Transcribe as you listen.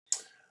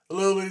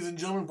Hello, ladies and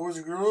gentlemen, boys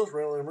and girls.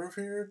 Randall M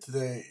here.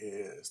 Today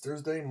is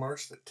Thursday,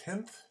 March the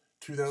 10th,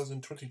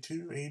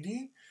 2022 AD,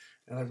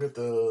 and I've got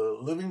the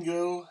Living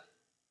Go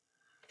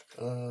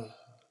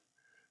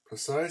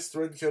precise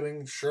thread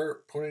cutting,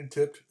 sharp, pointed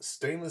tipped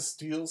stainless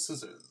steel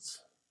scissors.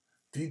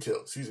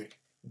 Detail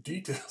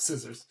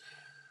scissors.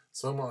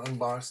 So I'm going to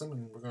unbox them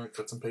and we're going to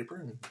cut some paper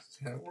and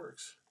see how it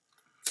works.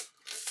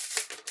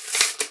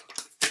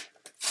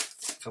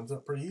 Comes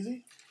out pretty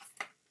easy.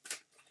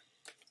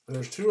 And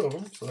there's two of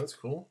them, so that's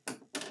cool.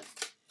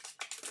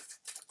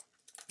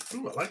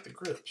 Ooh, I like the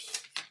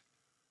grips.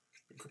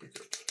 The grippy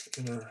grips.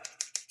 And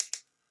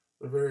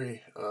they're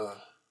very, a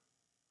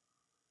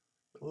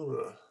little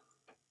bit of,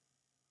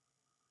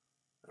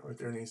 that right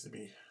there needs to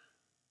be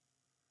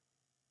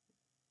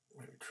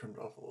maybe trimmed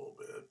off a little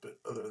bit. But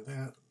other than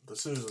that, the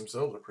scissors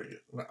themselves are pretty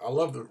good. I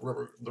love the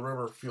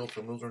rubber feel to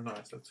them. Those are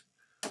nice. Let's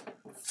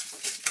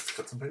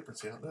cut some paper and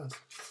see how it does.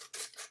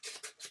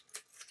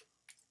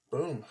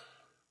 Boom.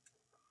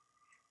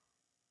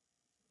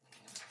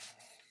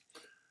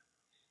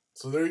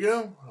 So there you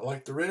go. I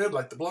like the red,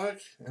 like the black,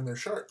 and they're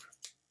sharp.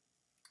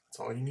 That's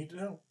all you need to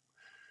know.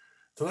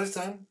 Till next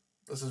time,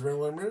 this is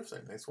Randall M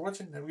saying thanks for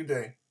watching. Have a good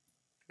day.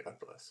 God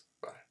bless.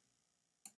 Bye.